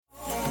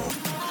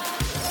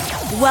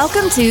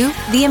Welcome to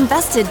the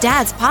Invested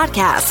Dads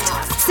Podcast,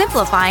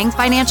 simplifying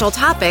financial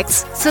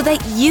topics so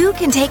that you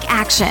can take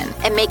action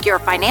and make your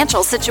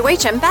financial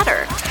situation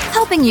better.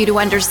 Helping you to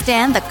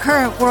understand the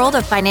current world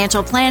of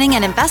financial planning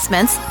and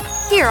investments,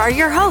 here are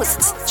your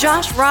hosts,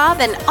 Josh Robb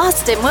and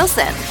Austin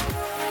Wilson.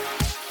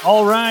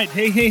 All right.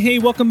 Hey.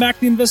 Welcome back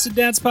to the Invested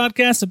Dads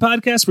Podcast, a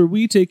podcast where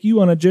we take you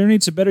on a journey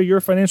to better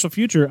your financial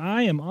future.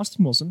 I am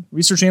Austin Wilson,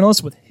 research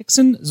analyst with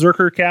Hickson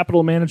Zerker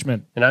Capital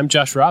Management. And I'm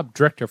Josh Robb,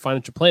 director of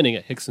financial planning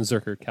at Hickson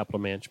Zerker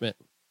Capital Management.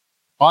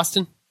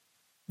 Austin?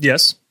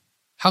 Yes?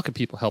 How can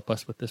people help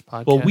us with this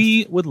podcast? Well,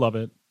 we would love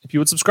it if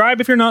you would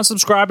subscribe. If you're not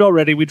subscribed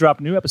already, we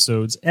drop new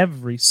episodes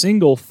every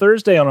single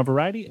Thursday on a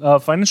variety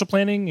of financial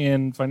planning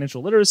and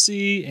financial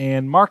literacy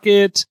and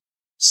market,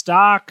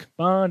 stock,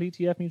 bond,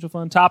 ETF, mutual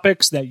fund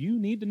topics that you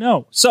need to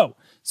know. So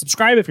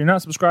subscribe if you're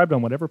not subscribed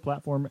on whatever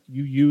platform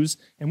you use.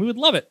 And we would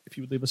love it if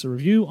you would leave us a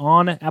review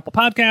on Apple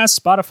Podcasts,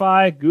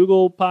 Spotify,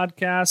 Google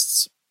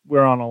Podcasts.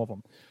 We're on all of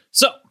them.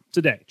 So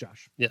today,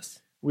 Josh,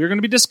 yes, we're going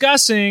to be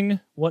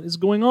discussing what is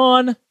going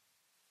on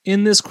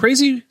in this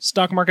crazy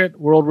stock market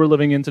world we're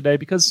living in today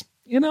because,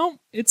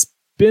 it's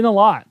been a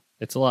lot.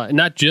 It's a lot. And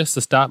not just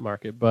the stock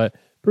market, but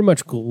pretty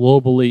much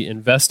globally,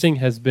 investing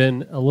has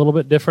been a little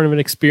bit different of an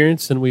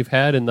experience than we've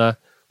had in the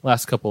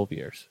last couple of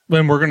years.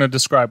 And we're going to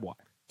describe why.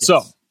 Yes.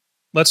 So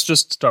let's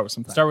just start with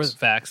some facts. Start with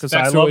facts. Because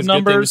Facts I are love always a good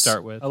thing to numbers.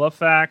 start with. I love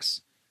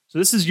facts. So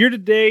this is year to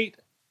date.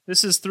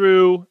 This is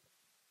through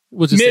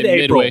We'll just say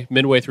mid-April.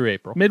 midway through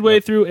April. midway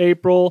Yep. through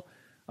April.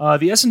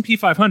 The S&P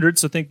 500,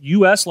 so think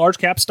U.S. large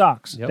cap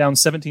stocks, Yep. down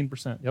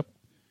 17%. Yep.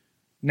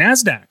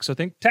 NASDAQ, so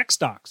think tech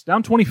stocks,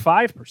 down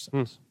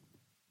 25%.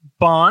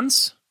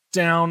 Bonds,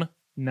 down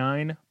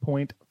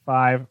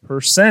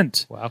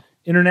 9.5%. Wow.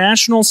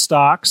 International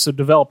stocks, so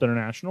developed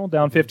international,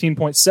 down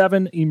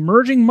 15.7.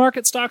 Emerging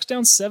market stocks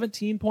down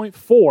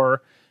 17.4.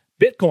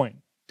 Bitcoin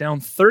down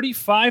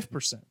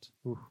 35%.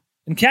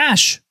 And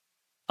cash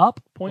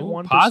up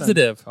 0.1%.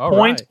 Positive. All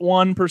right.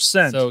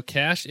 0.1%. So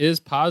cash is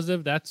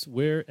positive. That's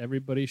where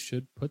everybody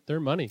should put their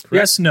money. Correct?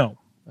 Yes, no.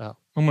 Oh.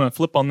 I'm going to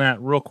flip on that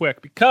real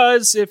quick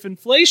because if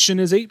inflation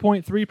is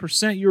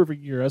 8.3% year over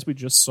year, as we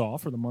just saw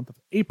for the month of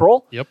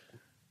April, Yep.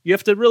 you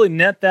have to really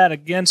net that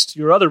against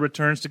your other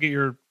returns to get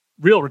your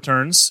real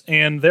returns,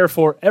 and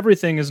therefore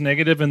everything is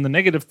negative, and the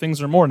negative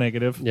things are more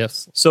negative.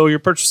 Yes. So your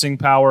purchasing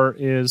power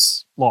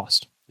is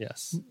lost.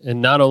 Yes.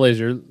 And not only is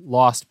your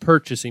lost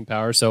purchasing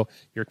power, so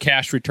your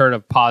cash return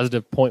of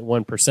positive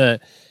 0.1%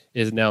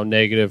 is now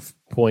negative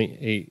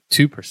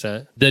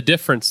 0.82%. The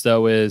difference,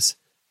 though, is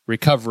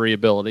recovery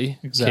ability.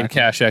 Exactly. Can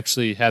cash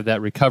actually have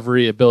that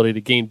recovery ability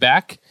to gain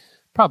back?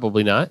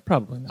 Probably not.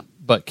 Probably not.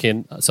 But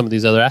can some of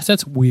these other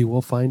assets? We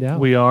will find out.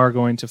 We are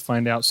going to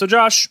find out. So,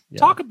 Josh,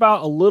 talk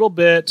about a little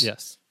bit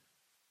Yes.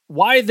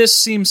 why this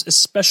seems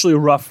especially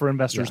rough for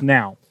investors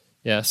now.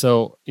 Yeah.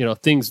 So,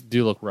 things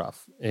do look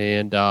rough.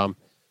 And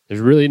there's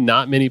really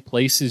not many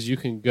places you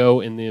can go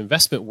in the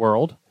investment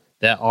world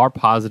that are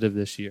positive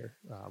this year.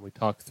 We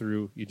talked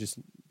through, you just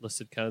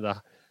listed kind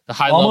of the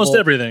high Almost level,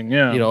 everything,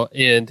 yeah.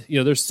 And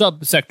there's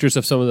subsectors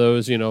of some of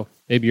those,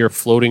 maybe your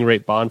floating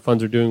rate bond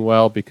funds are doing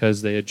well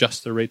because they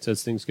adjust their rates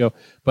as things go.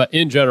 But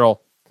in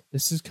general,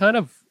 this is kind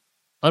of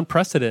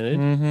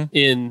unprecedented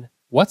in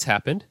what's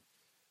happened,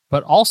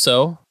 but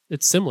also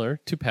it's similar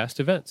to past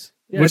events,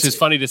 which is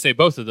funny to say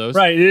both of those.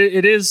 Right.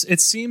 It is.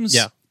 It seems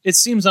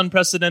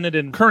unprecedented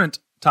in current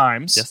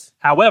times. Yes.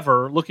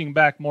 However, looking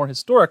back more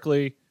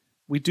historically,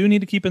 we do need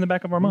to keep in the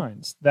back of our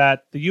minds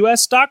that the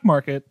U.S. stock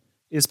market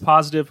is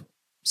positive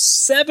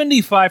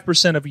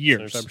 75% of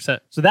years. 75%.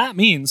 So that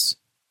means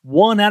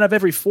 1 out of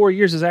every 4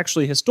 years has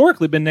actually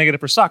historically been negative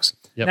for stocks.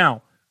 Yep.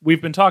 Now,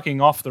 we've been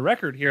talking off the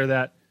record here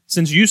that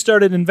since you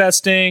started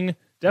investing,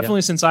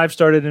 definitely since I've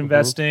started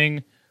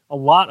investing, a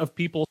lot of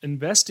people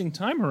investing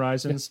time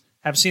horizons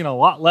have seen a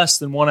lot less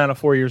than 1 out of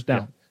 4 years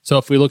down. So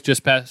if we look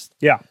just past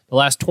Yeah. the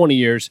last 20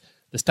 years,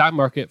 the stock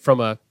market from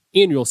a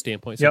annual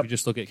standpoint, so if you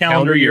just look at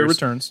calendar year years,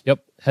 returns.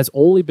 has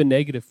only been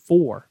negative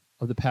 4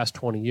 of the past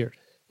 20 years.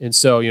 And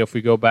so, if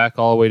we go back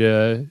all the way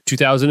to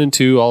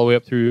 2002, all the way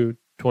up through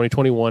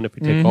 2021, if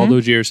we take all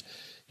those years,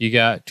 you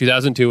got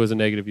 2002 was a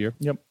negative year.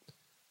 Yep.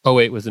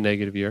 08 was a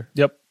negative year.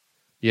 Yep.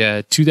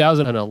 Yeah,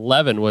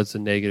 2011 was a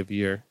negative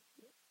year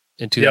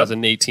in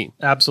 2018.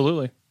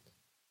 Absolutely. And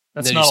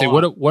That's then not you say, a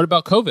lot. what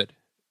about COVID?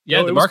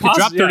 Yeah, No, the it was market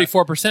dropped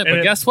 34%, And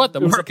but guess what? The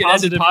it was a market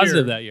ended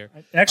positive year. that year.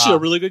 Actually, a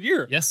really good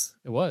year. Yes,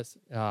 it was.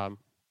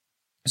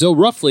 So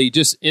roughly,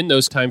 just in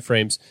those time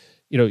frames,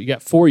 you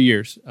got 4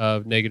 years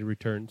of negative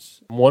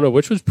returns, one of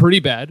which was pretty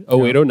bad,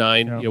 08,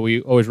 09. Yeah. We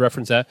always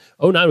reference that.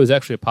 09 was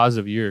actually a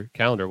positive year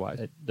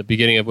calendar-wise. The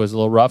beginning of it was a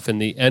little rough, and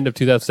the end of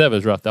 2007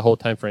 was rough, the whole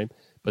time frame.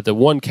 But the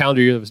one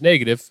calendar year that was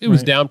negative, it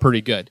was down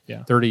pretty good,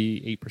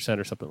 38%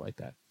 or something like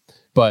that.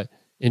 But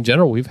in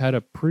general, we've had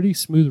a pretty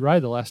smooth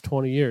ride the last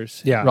 20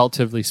 years,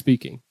 relatively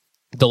speaking.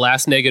 The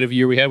last negative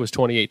year we had was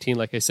 2018,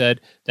 like I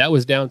said. That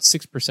was down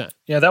 6%.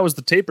 Yeah, that was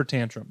the taper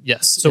tantrum.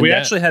 Yes. So we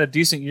actually had a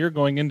decent year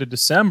going into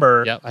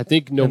December. Yeah, I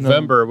think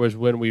November was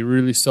when we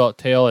really saw it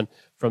tail. And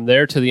from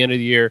there to the end of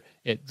the year,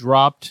 it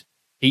dropped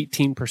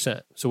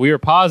 18%. So we were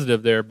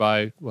positive there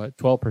by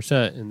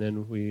 12%, and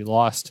then we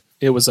lost.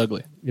 It was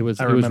ugly. It was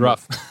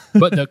rough.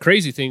 But the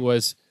crazy thing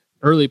was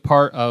early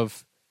part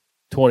of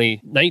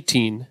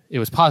 2019, it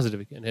was positive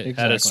again. It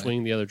had a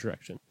swing the other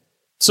direction.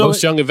 So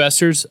most young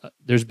investors,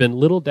 there's been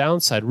little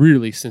downside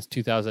really since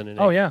 2008.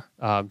 Oh,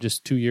 yeah.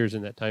 Just 2 years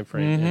in that time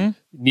frame. And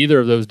neither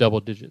of those double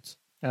digits.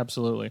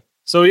 Absolutely.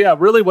 So, yeah,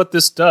 really what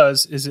this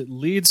does is it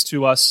leads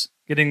to us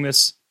getting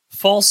this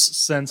false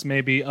sense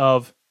maybe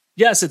of,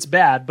 yes, it's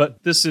bad,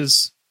 but this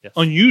is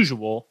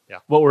unusual,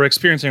 what we're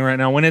experiencing right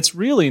now, when it's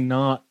really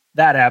not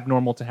that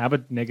abnormal to have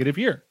a negative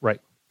year.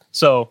 Right.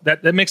 So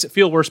that makes it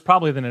feel worse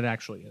probably than it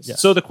actually is. Yes.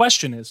 So the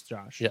question is,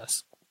 Josh.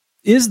 Yes.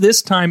 Is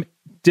this time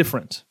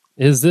different?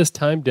 Is this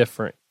time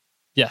different?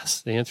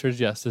 Yes. The answer is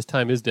yes. This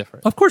time is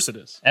different. Of course it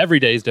is. Every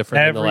day is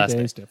different than the last day.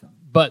 Every day is different.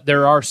 But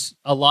there are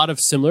a lot of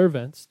similar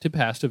events to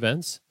past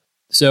events.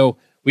 So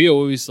we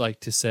always like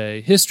to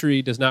say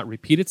history does not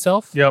repeat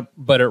itself,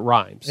 but it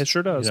rhymes. It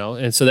sure does.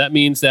 And so that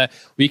means that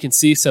we can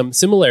see some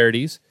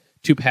similarities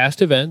to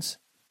past events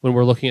when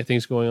we're looking at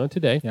things going on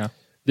today. Yeah.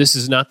 This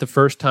is not the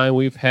first time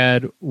we've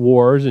had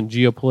wars and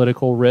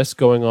geopolitical risk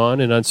going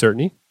on and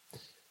uncertainty.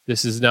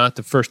 This is not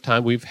the first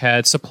time we've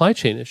had supply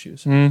chain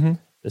issues. Mm-hmm.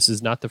 This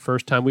is not the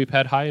first time we've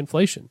had high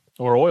inflation.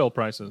 Or oil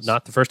prices.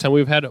 Not the first time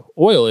we've had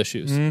oil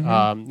issues.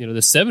 Mm-hmm. The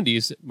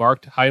 70s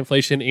marked high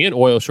inflation and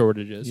oil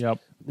shortages. Yep.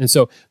 And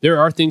so there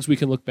are things we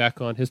can look back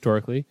on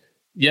historically.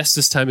 Yes,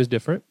 this time is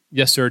different.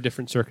 Yes, there are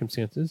different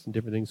circumstances and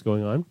different things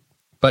going on.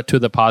 But to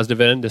the positive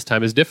end, this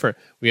time is different.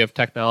 We have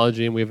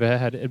technology and we've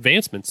had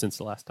advancements since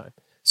the last time.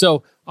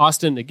 So,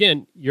 Austin,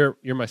 again, you're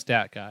my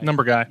stat guy.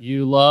 Number guy.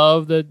 You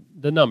love the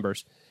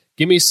numbers.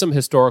 Give me some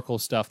historical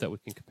stuff that we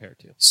can compare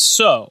to.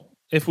 So,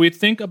 if we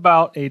think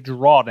about a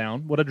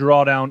drawdown, what a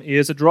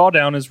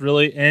drawdown is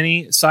really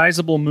any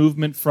sizable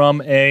movement from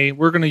we're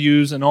going to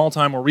use an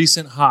all-time or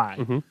recent high.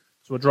 Mm-hmm.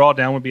 So a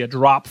drawdown would be a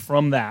drop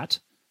from that.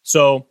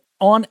 So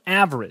on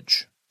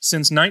average,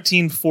 since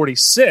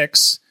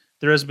 1946,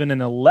 there has been an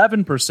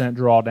 11%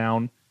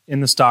 drawdown in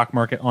the stock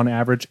market on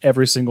average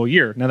every single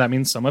year. Now that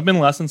means some have been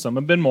less and some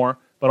have been more,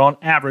 but on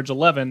average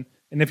 11.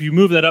 And if you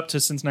move that up to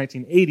since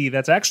 1980,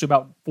 that's actually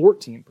about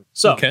 14%.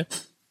 So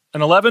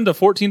an 11 to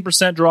 14%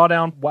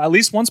 drawdown, at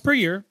least once per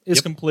year,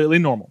 is completely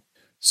normal.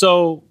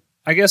 So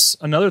I guess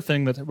another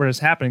thing that is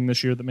happening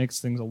this year that makes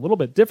things a little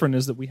bit different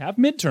is that we have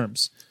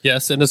midterms.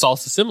 Yes, and it's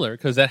also similar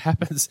because that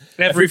happens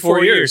every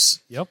 4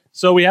 years. Yep.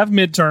 So we have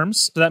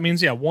midterms. So that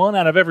means, 1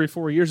 out of every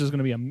 4 years is going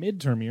to be a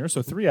midterm year.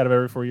 So 3 out of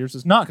every 4 years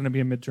is not going to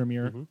be a midterm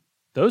year. Mm-hmm.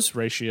 Those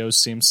ratios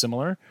seem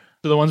similar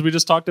to the ones we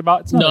just talked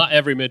about. It's not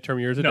every midterm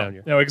year is a down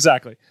year. No,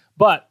 exactly.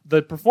 But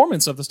the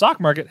performance of the stock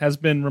market has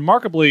been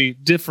remarkably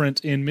different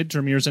in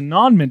midterm years and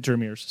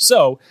non-midterm years.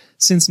 So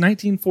since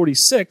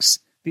 1946,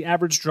 the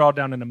average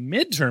drawdown in a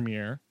midterm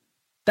year,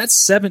 that's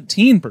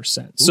 17%.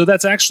 Ooh. So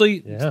that's actually,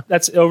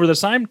 that's over the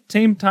same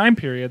time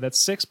period,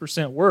 that's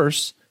 6%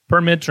 worse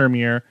per midterm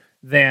year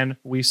than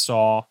we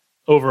saw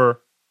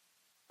over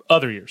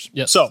other years.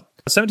 Yes. So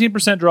 17%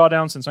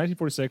 drawdown since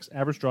 1946,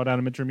 average drawdown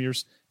in midterm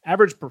years.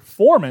 Average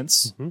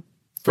performance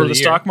for the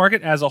stock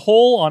market as a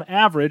whole on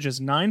average is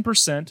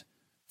 9%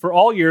 for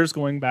all years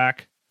going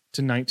back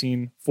to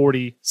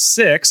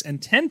 1946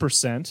 and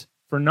 10%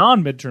 for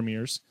non-midterm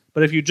years.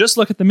 But if you just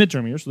look at the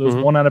midterm years, so there's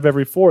 1 out of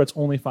every 4, it's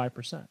only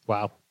 5%.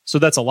 Wow. So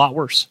that's a lot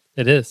worse.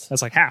 It is.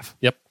 That's like half.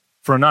 Yep.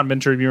 For a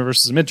non-midterm year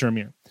versus a midterm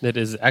year. It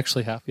is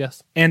actually half,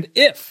 yes. And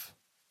if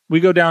we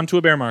go down to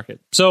a bear market,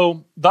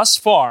 so thus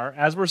far,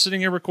 as we're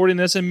sitting here recording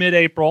this in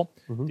mid-April,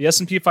 the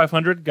S&P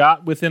 500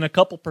 got within a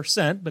couple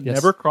percent, but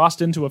never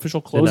crossed into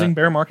official closing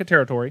bear market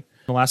territory.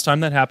 The last time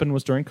that happened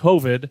was during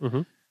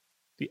COVID.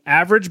 The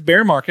average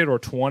bear market, or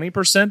 20%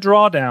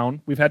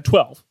 drawdown, we've had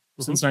 12.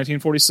 Since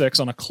 1946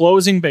 on a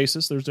closing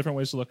basis. There's different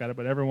ways to look at it,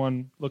 but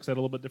everyone looks at it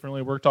a little bit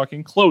differently. We're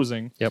talking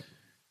closing. Yep.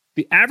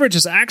 The average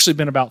has actually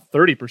been about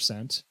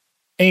 30%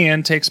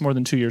 and takes more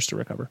than 2 years to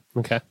recover.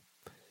 Okay.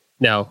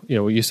 Now,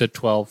 you said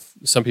 12.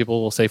 Some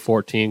people will say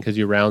 14 because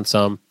you round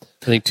some.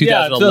 I think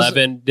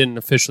 2011 didn't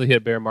officially hit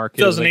a bear market.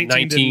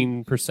 2018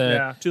 it was like 19%.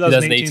 Yeah,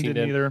 2018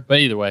 didn't either. But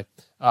either way,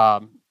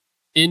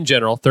 in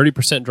general,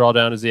 30%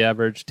 drawdown is the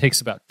average.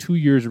 Takes about 2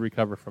 years to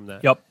recover from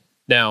that. Yep.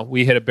 Now,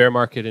 we hit a bear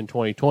market in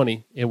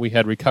 2020, and we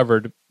had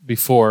recovered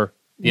before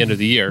the end of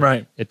the year.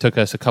 Right. It took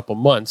us a couple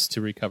months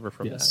to recover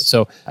from that.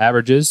 So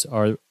averages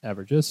are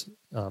averages.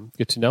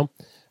 Good to know.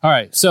 All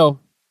right. So,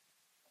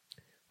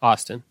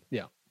 Austin.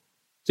 Yeah.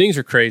 Things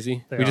are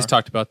crazy. We just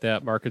talked about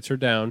that. Markets are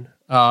down.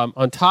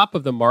 On top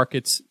of the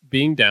markets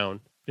being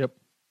down,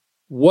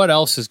 what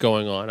else is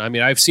going on? I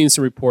mean, I've seen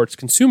some reports.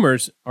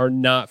 Consumers are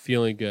not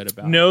feeling good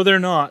about it. No, they're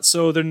not.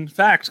 So, in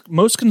fact,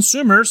 most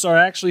consumers are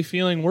actually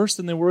feeling worse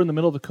than they were in the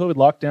middle of the COVID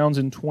lockdowns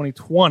in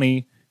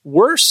 2020.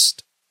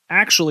 Worst,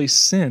 actually,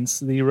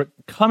 since the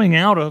coming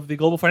out of the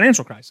global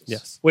financial crisis.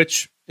 Yes.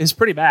 Which is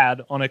pretty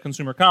bad on a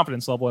consumer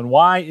confidence level. And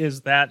why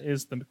is that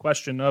is the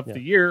question of the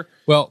year.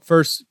 Well,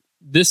 first,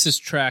 this is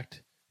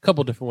tracked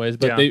couple different ways,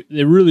 but it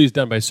really is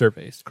done by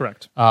surveys.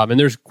 Correct. And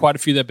there's quite a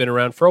few that have been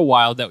around for a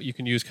while that you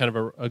can use kind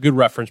of a good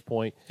reference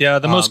point. Yeah,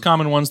 the most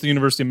common one's the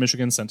University of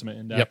Michigan Sentiment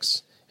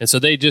Index. Yep. And so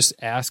they just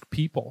ask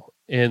people,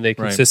 and they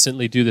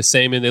consistently do the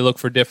same, and they look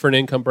for different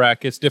income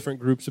brackets, different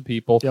groups of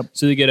people,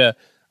 so they get a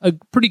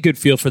pretty good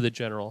feel for the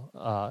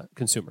general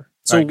consumer.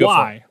 So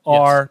why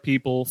are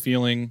people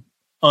feeling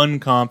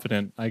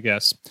unconfident, I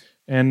guess?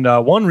 And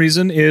one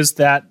reason is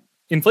that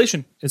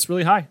inflation is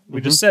really high. We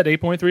just said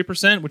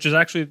 8.3%, which is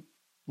actually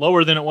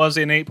lower than it was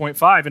in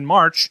 8.5 in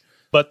March,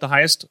 but the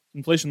highest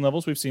inflation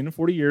levels we've seen in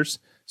 40 years.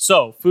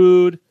 So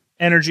food,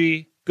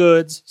 energy,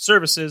 goods,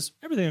 services,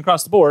 everything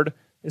across the board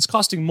is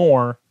costing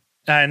more,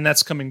 and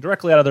that's coming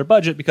directly out of their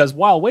budget because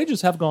while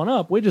wages have gone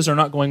up, wages are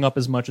not going up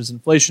as much as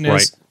inflation is.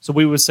 Right. So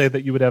we would say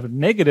that you would have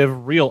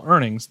negative real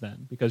earnings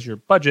then because your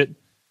budget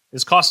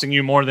is costing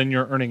you more than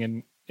your earning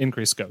and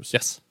increase goes.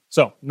 Yes.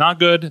 So not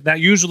good.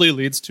 That usually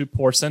leads to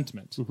poor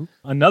sentiment.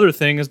 Another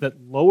thing is that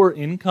lower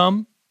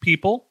income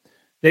people,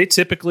 they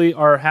typically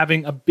are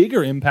having a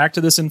bigger impact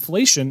to this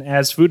inflation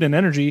as food and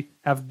energy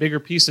have bigger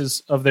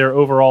pieces of their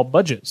overall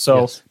budget.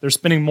 So they're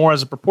spending more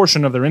as a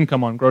proportion of their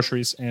income on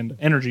groceries and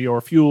energy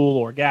or fuel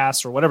or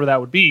gas or whatever that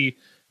would be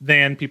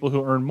than people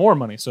who earn more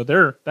money. So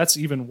that's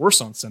even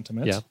worse on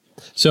sentiment. Yeah.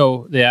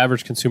 So the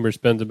average consumer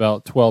spends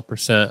about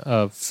 12%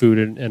 of food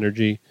and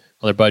energy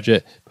on their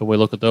budget. But when we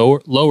look at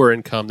the lower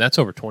income, that's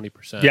over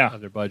 20%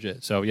 of their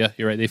budget. So yeah,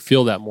 you're right. They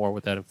feel that more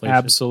with that inflation.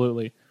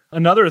 Absolutely.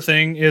 Another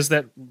thing is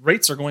that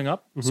rates are going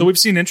up. So we've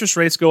seen interest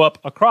rates go up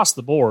across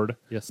the board.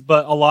 Yes.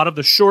 But a lot of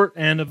the short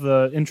end of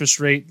the interest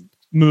rate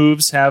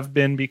moves have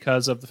been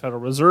because of the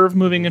Federal Reserve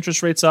moving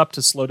interest rates up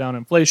to slow down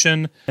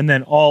inflation. And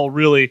then all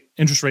really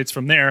interest rates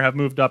from there have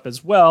moved up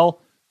as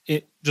well.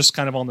 It just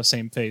kind of on the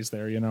same phase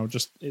there,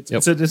 just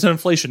it's an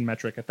inflation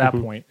metric at that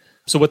point.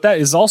 So what that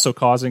is also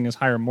causing is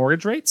higher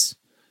mortgage rates.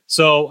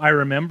 So I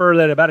remember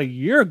that about a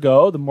year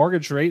ago, the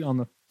mortgage rate on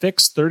the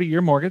fixed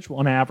 30-year mortgage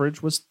on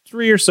average was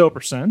 3 or so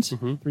percent,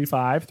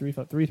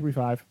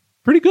 3.5.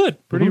 Pretty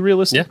good, pretty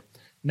realistic. Yeah.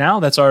 Now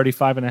that's already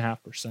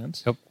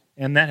 5.5%. Yep.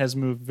 And that has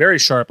moved very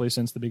sharply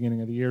since the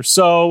beginning of the year.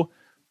 So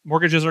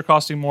mortgages are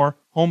costing more.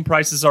 Home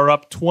prices are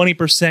up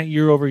 20%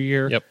 year over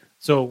year. Yep.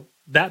 So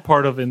that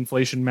part of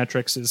inflation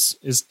metrics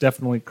is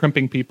definitely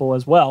crimping people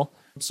as well.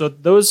 So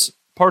those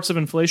parts of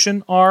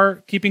inflation are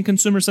keeping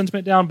consumer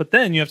sentiment down. But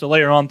then you have to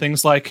layer on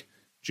things like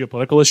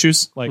geopolitical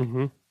issues, like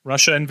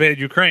Russia invaded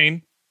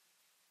Ukraine.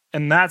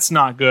 And that's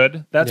not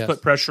good. That's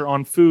put pressure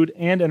on food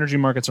and energy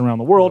markets around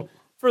the world,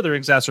 further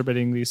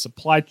exacerbating the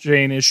supply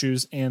chain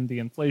issues and the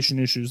inflation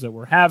issues that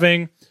we're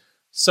having.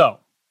 So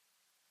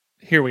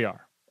here we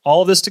are.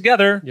 All of this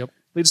together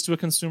leads to a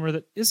consumer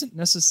that isn't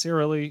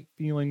necessarily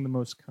feeling the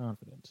most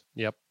confident.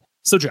 Yep.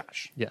 So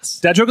Josh. Yes.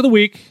 Dad joke of the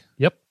week.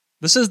 Yep.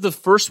 This is the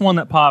first one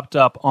that popped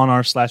up on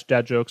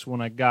r/dad jokes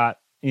when I got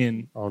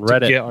in on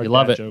Reddit. You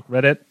love it. Joke.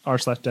 Reddit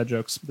r/dad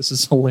jokes. This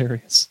is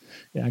hilarious.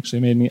 It actually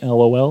made me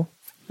LOL.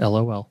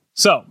 LOL.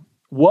 So,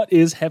 what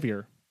is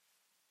heavier?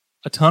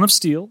 A ton of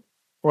steel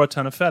or a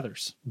ton of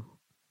feathers?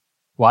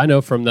 Well, I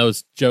know from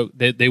those jokes,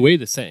 they weigh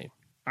the same.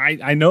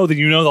 I know that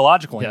you know the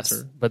logical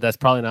answer. But that's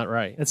probably not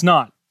right. It's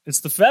not.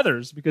 It's the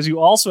feathers because you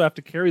also have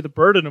to carry the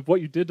burden of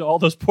what you did to all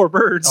those poor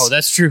birds. Oh,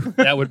 that's true.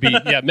 That would be,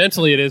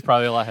 mentally it is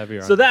probably a lot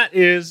heavier. So that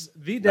is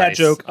the dad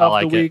joke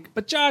of the week.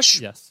 But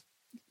Josh,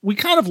 we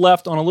kind of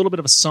left on a little bit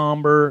of a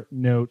somber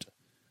note.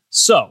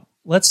 So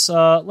let's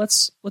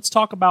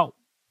talk about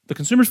the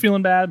consumer's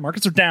feeling bad,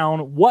 markets are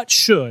down. What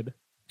should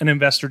an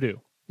investor do?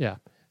 Yeah.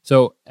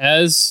 So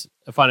as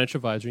a financial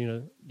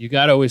advisor, you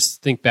got to always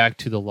think back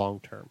to the long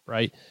term,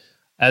 right?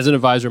 As an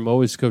advisor, I'm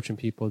always coaching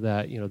people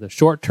that, the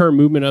short-term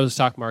movement of the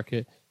stock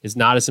market is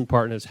not as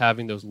important as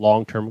having those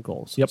long-term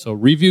goals. Yep. So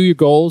review your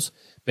goals,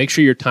 make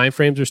sure your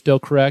timeframes are still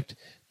correct.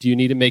 Do you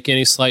need to make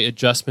any slight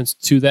adjustments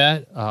to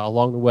that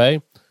along the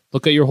way?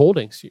 Look at your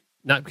holdings.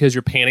 Not because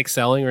you're panic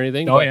selling or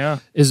anything.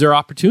 Is there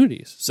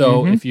opportunities?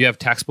 So if you have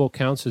taxable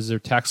accounts, is there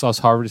tax loss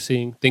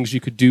harvesting, things you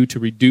could do to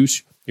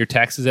reduce your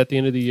taxes at the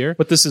end of the year?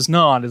 What this is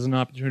not is an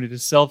opportunity to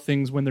sell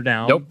things when they're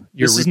down. Nope.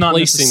 You're this replacing is not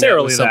necessarily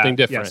that with something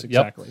that. different. Yes,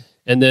 exactly. Yep.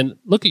 And then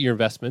look at your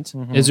investments.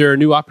 Is there a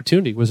new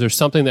opportunity? Was there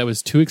something that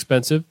was too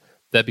expensive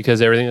that because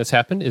everything that's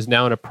happened is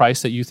now in a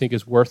price that you think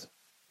is worth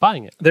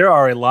buying it? There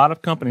are a lot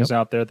of companies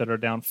out there that are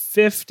down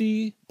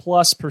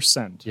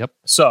 50+%. Yep.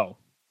 So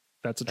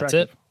that's attractive.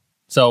 That's it.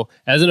 So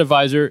as an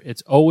advisor,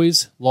 it's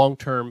always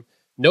long-term.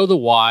 Know the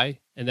why,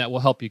 and that will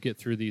help you get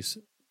through these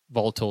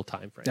volatile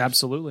time frames.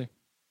 Absolutely.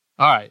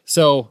 All right.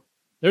 So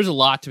there's a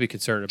lot to be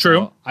concerned about.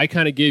 True. I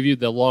kind of gave you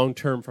the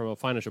long-term from a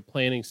financial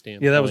planning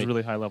standpoint. Yeah, that was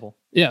really high level.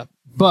 Yeah.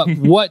 But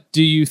what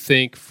do you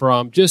think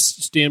from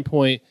just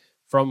standpoint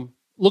from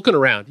looking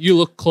around? You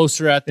look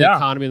closer at the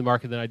economy and the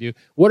market than I do.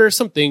 What are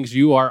some things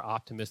you are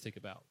optimistic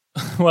about?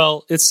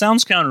 Well, it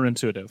sounds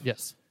counterintuitive.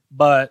 Yes.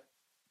 But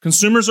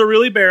consumers are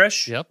really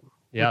bearish. Yep.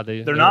 Yeah,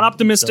 they're not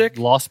optimistic.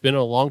 The loss been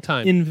a long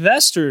time.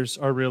 Investors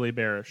are really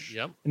bearish.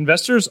 Yep.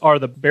 Investors are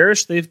the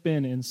bearish they've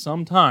been in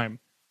some time.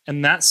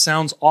 And that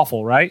sounds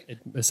awful, right?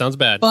 It sounds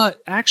bad.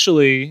 But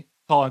actually,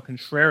 call a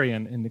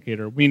contrarian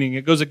indicator, meaning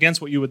it goes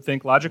against what you would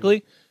think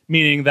logically,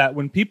 meaning that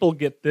when people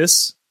get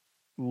this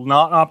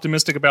not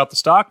optimistic about the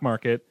stock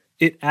market,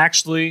 it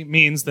actually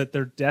means that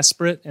they're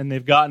desperate and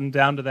they've gotten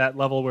down to that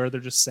level where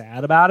they're just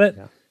sad about it.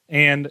 Yeah.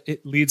 And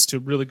it leads to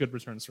really good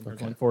returns from here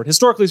going forward.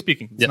 Historically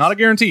speaking, it's not a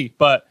guarantee,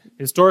 but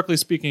historically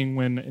speaking,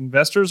 when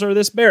investors are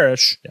this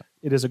bearish,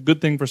 it is a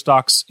good thing for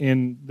stocks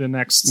in the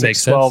next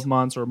 12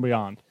 months or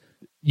beyond.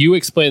 You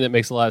explain that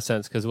makes a lot of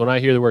sense, because when I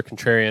hear the word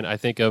contrarian, I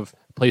think of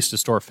a place to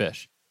store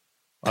fish.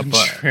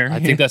 I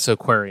think that's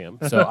aquarium.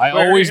 So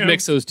I always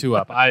mix those two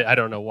up. I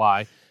don't know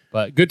why.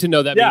 But good to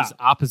know that means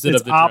opposite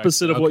of the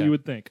opposite of what you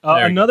would think.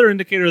 Another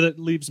indicator that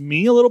leaves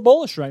me a little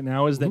bullish right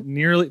now is that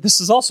this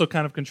is also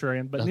kind of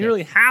contrarian, but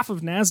nearly half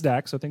of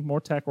NASDAQ, so I think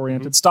more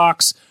tech-oriented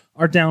stocks,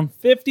 are down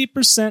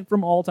 50%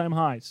 from all-time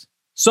highs.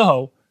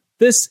 So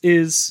this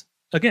is,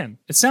 again,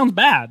 it sounds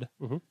bad,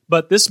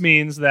 but this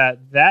means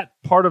that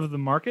part of the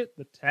market,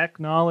 the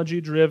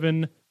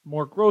technology-driven,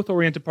 more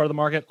growth-oriented part of the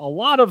market, a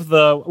lot of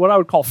the, what I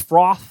would call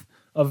froth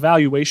of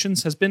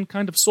valuations has been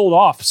kind of sold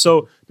off.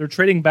 So they're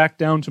trading back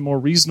down to more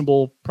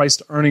reasonable price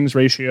to earnings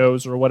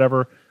ratios or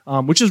whatever,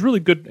 which is really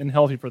good and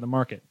healthy for the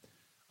market.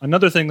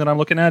 Another thing that I'm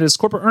looking at is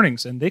corporate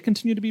earnings, and they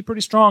continue to be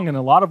pretty strong. And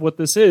a lot of what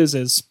this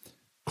is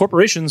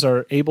corporations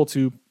are able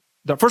to,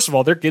 first of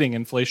all, they're getting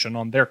inflation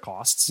on their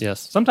costs.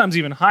 Yes. Sometimes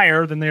even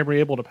higher than they were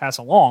able to pass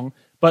along,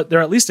 but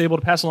they're at least able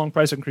to pass along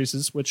price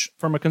increases, which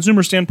from a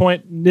consumer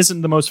standpoint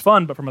isn't the most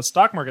fun, but from a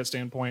stock market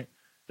standpoint,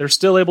 they're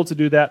still able to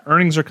do that.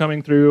 Earnings are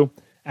coming through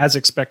as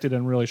expected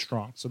and really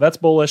strong. So that's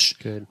bullish.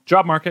 Good.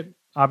 Job market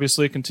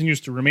obviously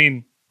continues to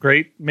remain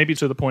great, maybe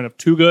to the point of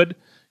too good.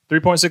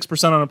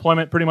 3.6%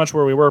 unemployment, pretty much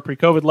where we were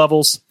pre-COVID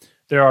levels.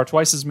 There are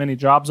twice as many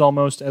jobs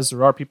almost as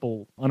there are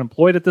people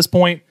unemployed at this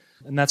point,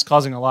 and that's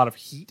causing a lot of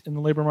heat in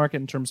the labor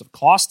market in terms of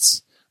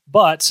costs.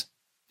 But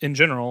in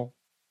general,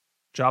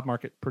 job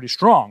market pretty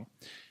strong.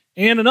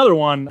 And another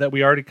one that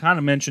we already kind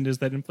of mentioned is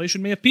that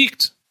inflation may have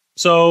peaked.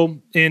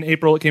 So in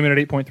April, it came in at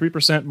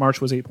 8.3%. March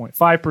was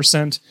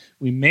 8.5%.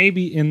 We may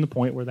be in the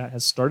point where that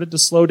has started to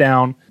slow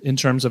down in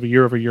terms of a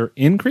year-over-year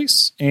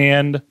increase.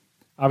 And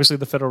obviously,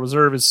 the Federal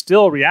Reserve is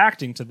still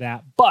reacting to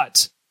that,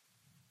 but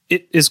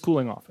it is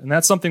cooling off. And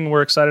that's something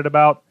we're excited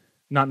about.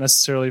 Not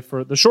necessarily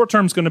for the short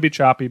term is going to be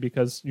choppy,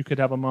 because you could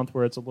have a month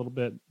where it's a little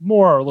bit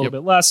more or a little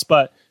bit less,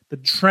 but the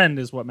trend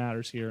is what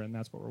matters here, and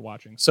that's what we're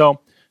watching.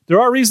 So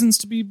there are reasons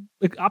to be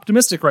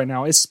optimistic right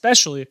now,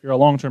 especially if you're a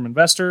long-term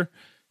investor.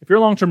 If you're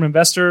a long-term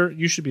investor,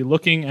 you should be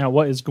looking at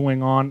what is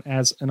going on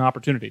as an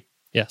opportunity.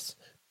 Yes.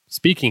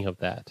 Speaking of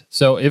that,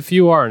 so if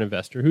you are an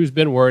investor who's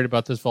been worried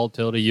about this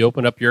volatility, you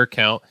open up your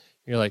account,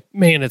 you're like,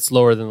 man, it's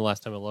lower than the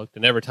last time I looked,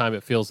 and every time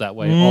it feels that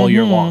way all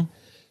year long.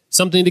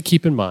 Something to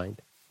keep in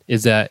mind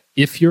is that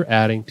if you're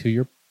adding to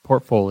your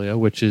portfolio,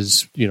 which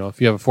is, if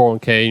you have a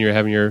 401k and you're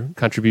having your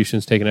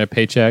contributions taken out of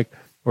paycheck,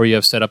 or you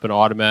have set up an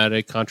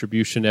automatic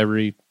contribution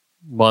every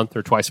month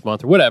or twice a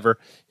month or whatever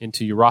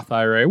into your Roth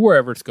IRA,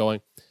 wherever it's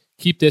going,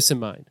 keep this in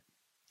mind,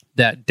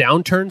 that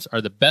downturns are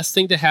the best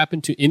thing to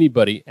happen to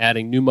anybody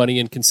adding new money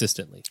in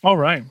consistently. All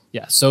right.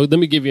 Yeah. So let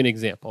me give you an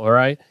example. All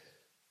right.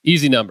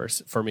 Easy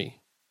numbers for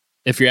me.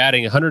 If you're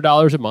adding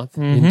 $100 a month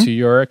into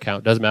your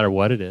account, doesn't matter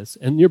what it is,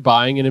 and you're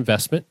buying an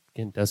investment,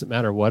 again, doesn't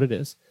matter what it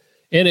is,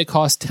 and it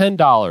costs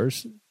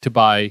 $10 to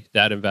buy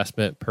that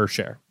investment per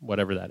share,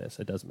 whatever that is,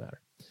 it doesn't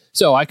matter.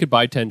 So I could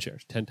buy 10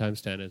 shares. 10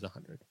 times 10 is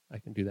 100. I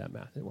can do that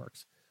math. It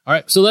works. All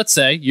right, so let's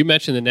say you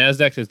mentioned the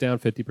NASDAQ is down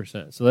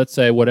 50%. So let's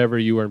say whatever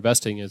you were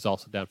investing is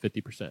also down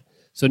 50%.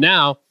 So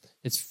now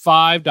it's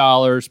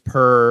 $5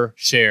 per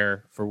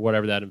share for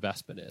whatever that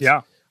investment is.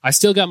 Yeah. I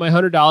still got my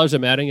 $100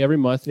 I'm adding every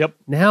month. Yep.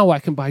 Now I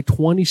can buy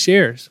 20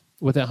 shares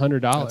with that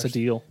 $100. That's a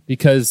deal.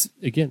 Because,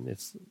 again,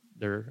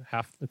 they're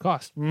half the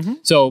cost.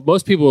 So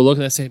most people will look at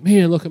that and say,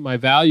 man, look at my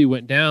value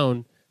went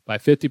down by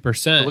 50%.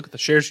 But look at the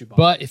shares you bought.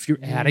 But if you're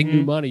adding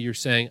new money, you're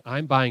saying,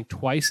 I'm buying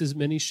twice as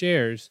many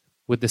shares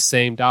with the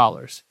same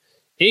dollars.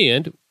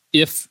 And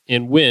if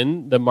and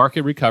when the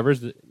market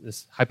recovers,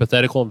 this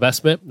hypothetical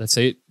investment, let's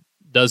say it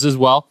does as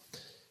well,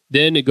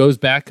 then it goes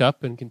back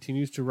up and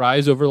continues to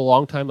rise over a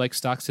long time like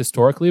stocks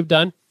historically have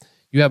done.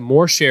 You have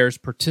more shares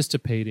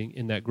participating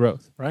in that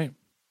growth. Right.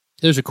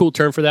 There's a cool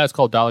term for that. It's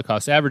called dollar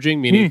cost averaging,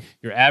 meaning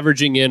you're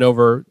averaging in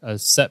over a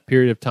set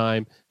period of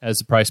time as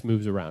the price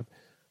moves around.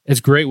 It's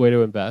a great way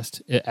to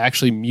invest. It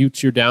actually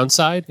mutes your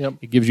downside. Yep.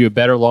 It gives you a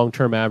better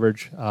long-term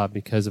average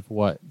because of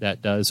what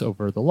that does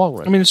over the long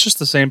run. I mean, it's just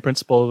the same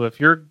principle. If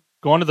you're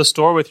going to the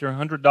store with your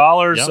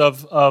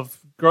 $100 of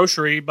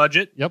grocery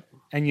budget,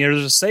 and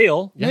there's a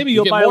sale, maybe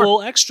you'll buy more. A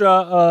little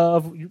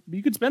extra.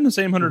 You could spend the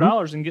same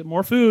 $100 and get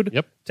more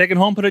food. Take it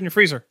home, put it in your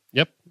freezer.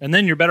 And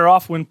then you're better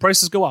off when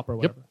prices go up or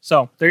whatever.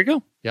 So there you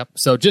go.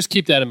 So just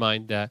keep that in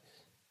mind, that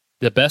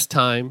the best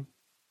time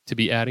to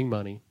be adding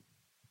money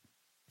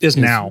is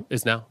now.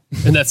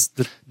 And that's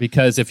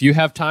because if you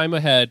have time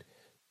ahead,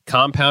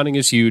 compounding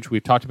is huge.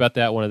 We've talked about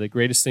that, one of the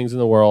greatest things in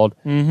the world.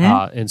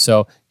 And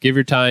so give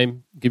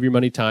your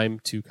money time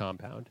to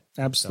compound.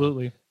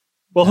 Absolutely. So,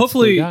 well,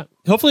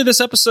 hopefully this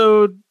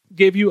episode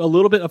gave you a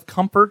little bit of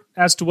comfort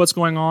as to what's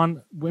going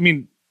on. I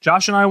mean,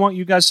 Josh and I want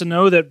you guys to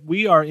know that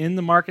we are in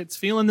the markets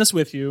feeling this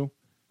with you,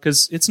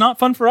 because it's not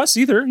fun for us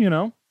either.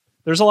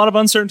 There's a lot of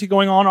uncertainty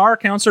going on. Our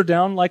accounts are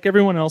down like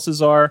everyone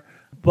else's are,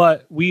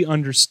 but we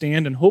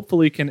understand and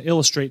hopefully can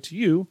illustrate to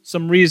you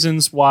some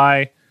reasons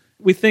why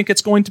we think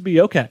it's going to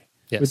be okay.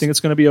 Yes. We think it's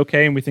going to be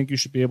okay, and we think you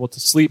should be able to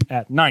sleep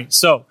at night.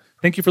 So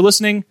thank you for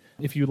listening.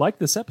 If you like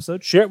this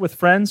episode, share it with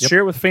friends, share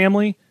it with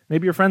family.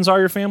 Maybe your friends are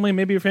your family.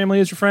 Maybe your family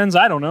is your friends.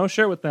 I don't know.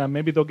 Share it with them.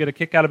 Maybe they'll get a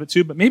kick out of it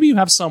too. But maybe you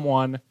have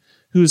someone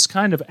who's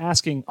kind of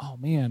asking, oh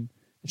man,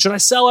 should I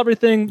sell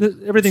everything?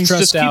 Everything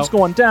just keeps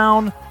going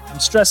down. I'm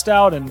stressed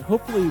out, and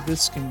hopefully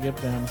this can give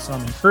them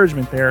some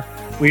encouragement there.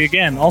 We,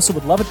 again, also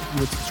would love it if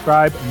you would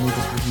subscribe and leave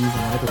us reviews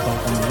on whatever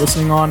platform you're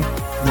listening on.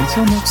 And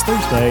until next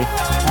Thursday,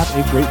 have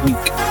a great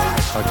week.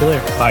 Talk to you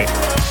later. Bye.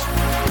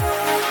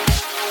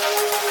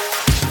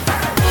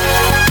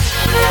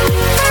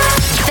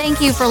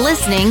 Thank you for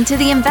listening to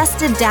the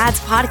Invested Dads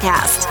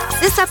podcast.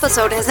 This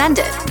episode has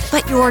ended,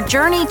 but your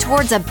journey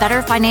towards a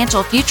better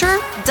financial future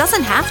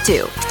doesn't have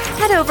to.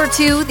 Head over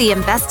to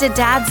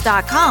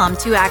theinvesteddads.com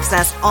to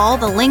access all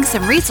the links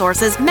and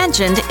resources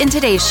mentioned in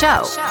today's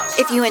show.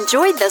 If you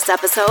enjoyed this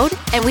episode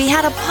and we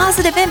had a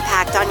positive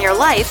impact on your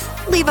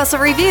life, leave us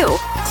a review,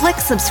 click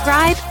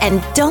subscribe,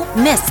 and don't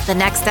miss the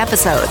next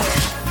episode.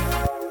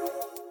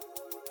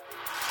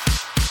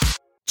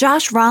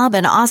 Josh Robb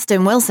and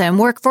Austin Wilson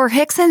work for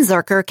Hicks &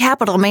 Zerker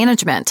Capital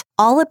Management.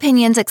 All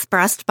opinions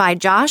expressed by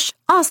Josh,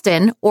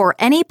 Austin, or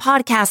any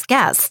podcast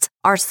guests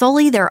are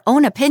solely their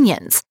own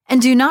opinions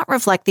and do not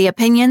reflect the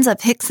opinions of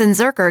Hicks &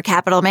 Zerker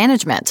Capital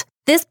Management.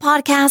 This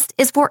podcast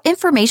is for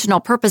informational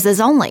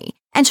purposes only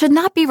and should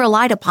not be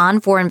relied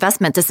upon for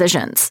investment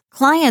decisions.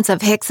 Clients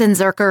of Hicks &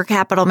 Zerker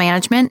Capital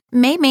Management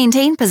may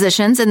maintain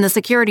positions in the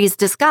securities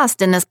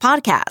discussed in this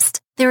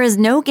podcast. There is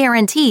no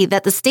guarantee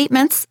that the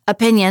statements,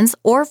 opinions,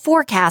 or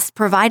forecasts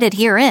provided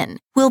herein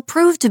will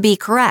prove to be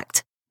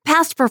correct.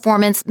 Past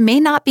performance may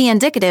not be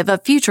indicative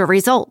of future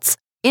results.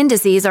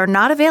 Indices are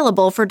not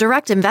available for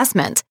direct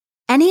investment.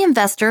 Any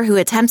investor who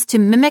attempts to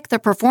mimic the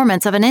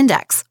performance of an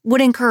index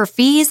would incur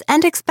fees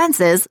and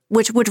expenses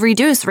which would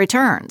reduce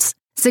returns.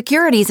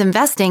 Securities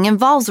investing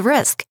involves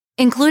risk,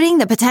 including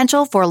the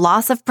potential for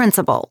loss of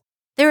principal.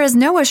 There is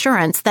no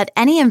assurance that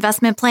any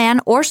investment plan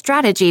or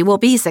strategy will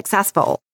be successful.